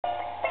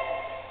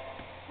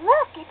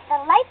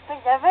the life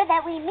preserver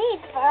that we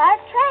need for our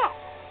trap.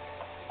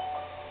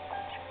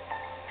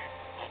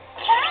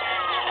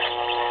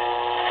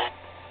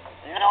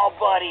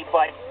 Nobody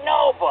but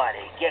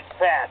nobody gets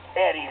past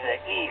Eddie the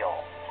Eel.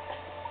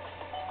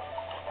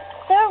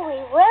 Sir, we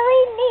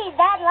really need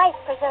that life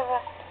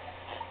preserver.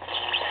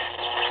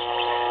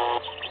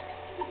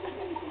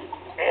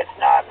 It's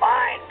not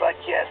mine, but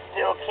you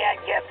still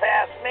can't get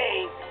past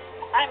me.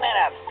 I'm in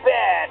a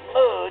bad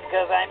mood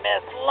because I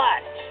missed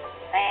lunch,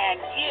 and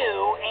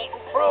you ain't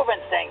improving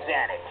things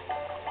any.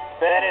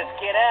 Better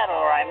skedaddle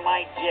or I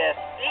might just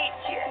eat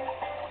you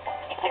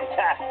and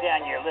toss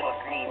down your little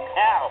green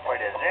pal for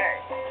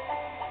dessert.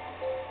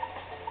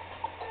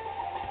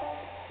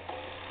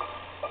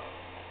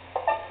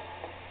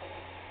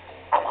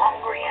 I'm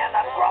hungry and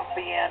I'm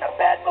grumpy and a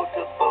bad mood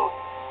to boot.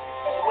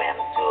 Swim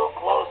too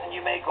close and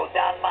you may go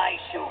down my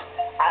chute.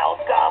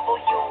 I'll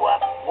gobble you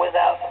up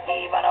without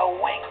even a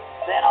wink.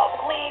 Then I'll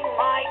clean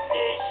my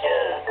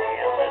dishes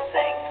in the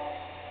sink.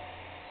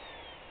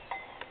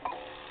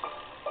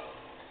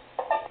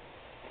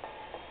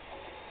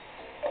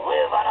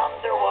 Living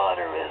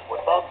underwater is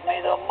what bugs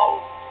me the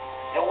most.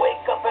 You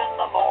wake up in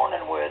the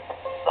morning with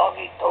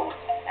soggy toast,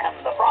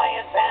 and the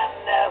frying pan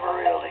never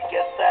really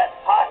gets that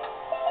hot.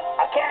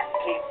 I can't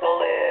keep the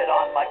lid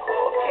on my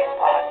cooking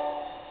pot.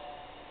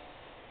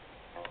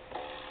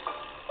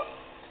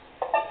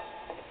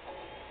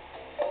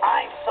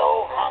 I'm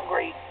so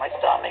hungry, my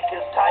stomach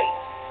is tight.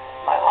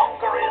 My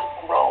hunger is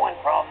growing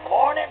from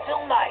morning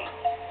till night.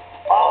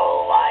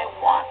 All I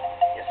want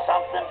is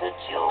something to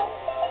chew.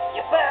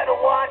 You better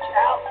watch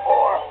out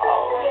or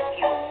I'll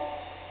eat you.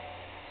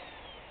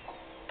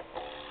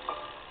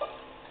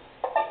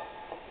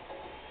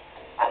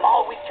 I'm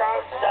always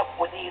charged up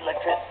with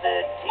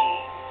electricity.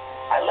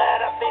 I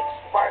let up big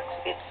sparks,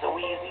 it's so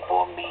easy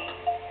for me.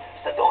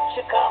 So don't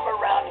you come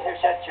around here,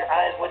 shut your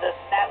eyes with a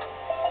snap.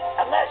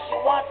 Unless you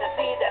want to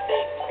see that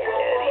big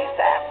Eddie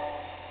zap.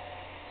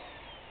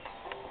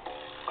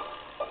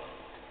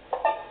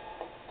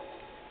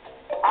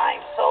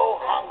 I'm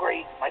so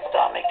hungry, my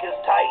stomach is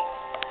tight.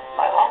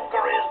 My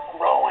hunger is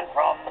growing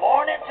from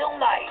morning till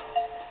night.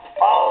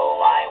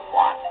 All I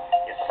want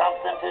is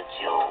something to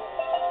chew.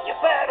 You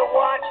better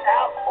watch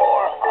out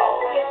or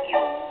I'll eat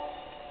you.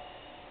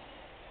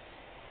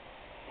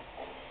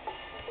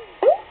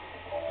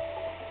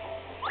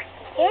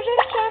 Here's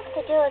your chance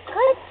to do a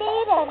good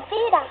deed and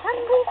feed a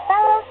hungry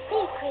fellow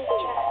sea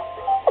creature.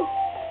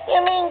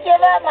 You mean give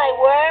up my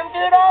worm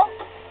doodle?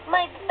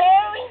 My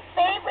very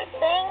favorite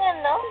thing in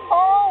the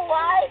whole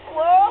wide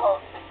world?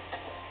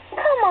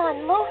 Come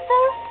on,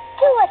 Luther.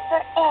 Do it for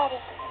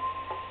Eddie.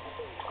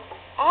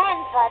 And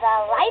for the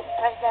life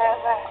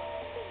preserver.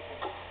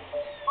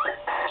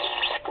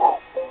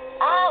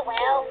 Ah,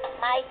 well,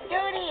 my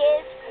duty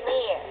is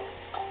clear.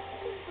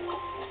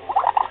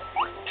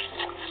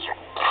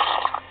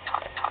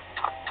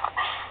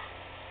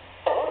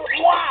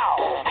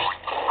 Wow!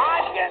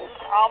 I'm getting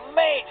a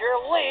major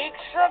league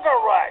sugar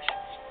rush.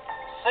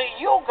 See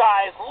you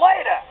guys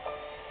later.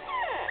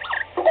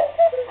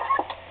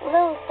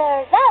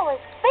 Luther, that was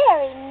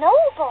very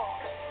noble.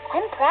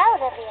 I'm proud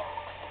of you.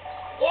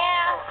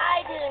 Yeah,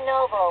 I do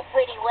noble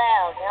pretty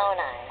well, don't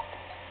I?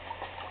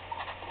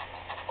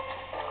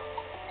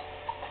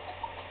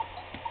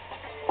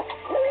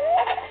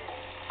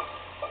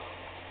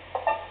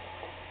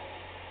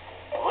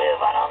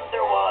 Living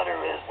underwater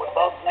is what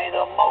bugs me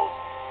the most.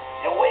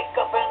 You wake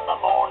up in the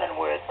morning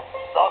with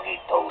soggy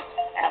toast,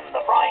 and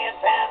the frying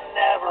pan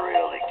never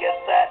really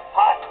gets that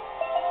hot.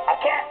 I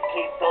can't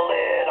keep the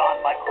lid on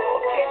my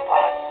cooking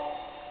pot.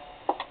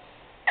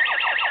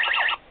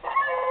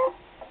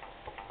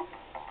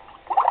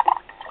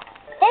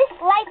 This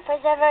life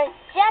preserver is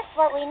just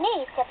what we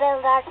need to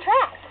build our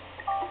trap.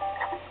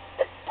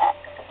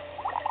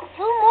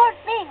 2 more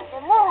things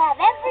and we'll have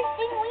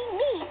everything we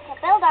need to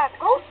build our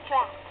ghost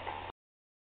trap.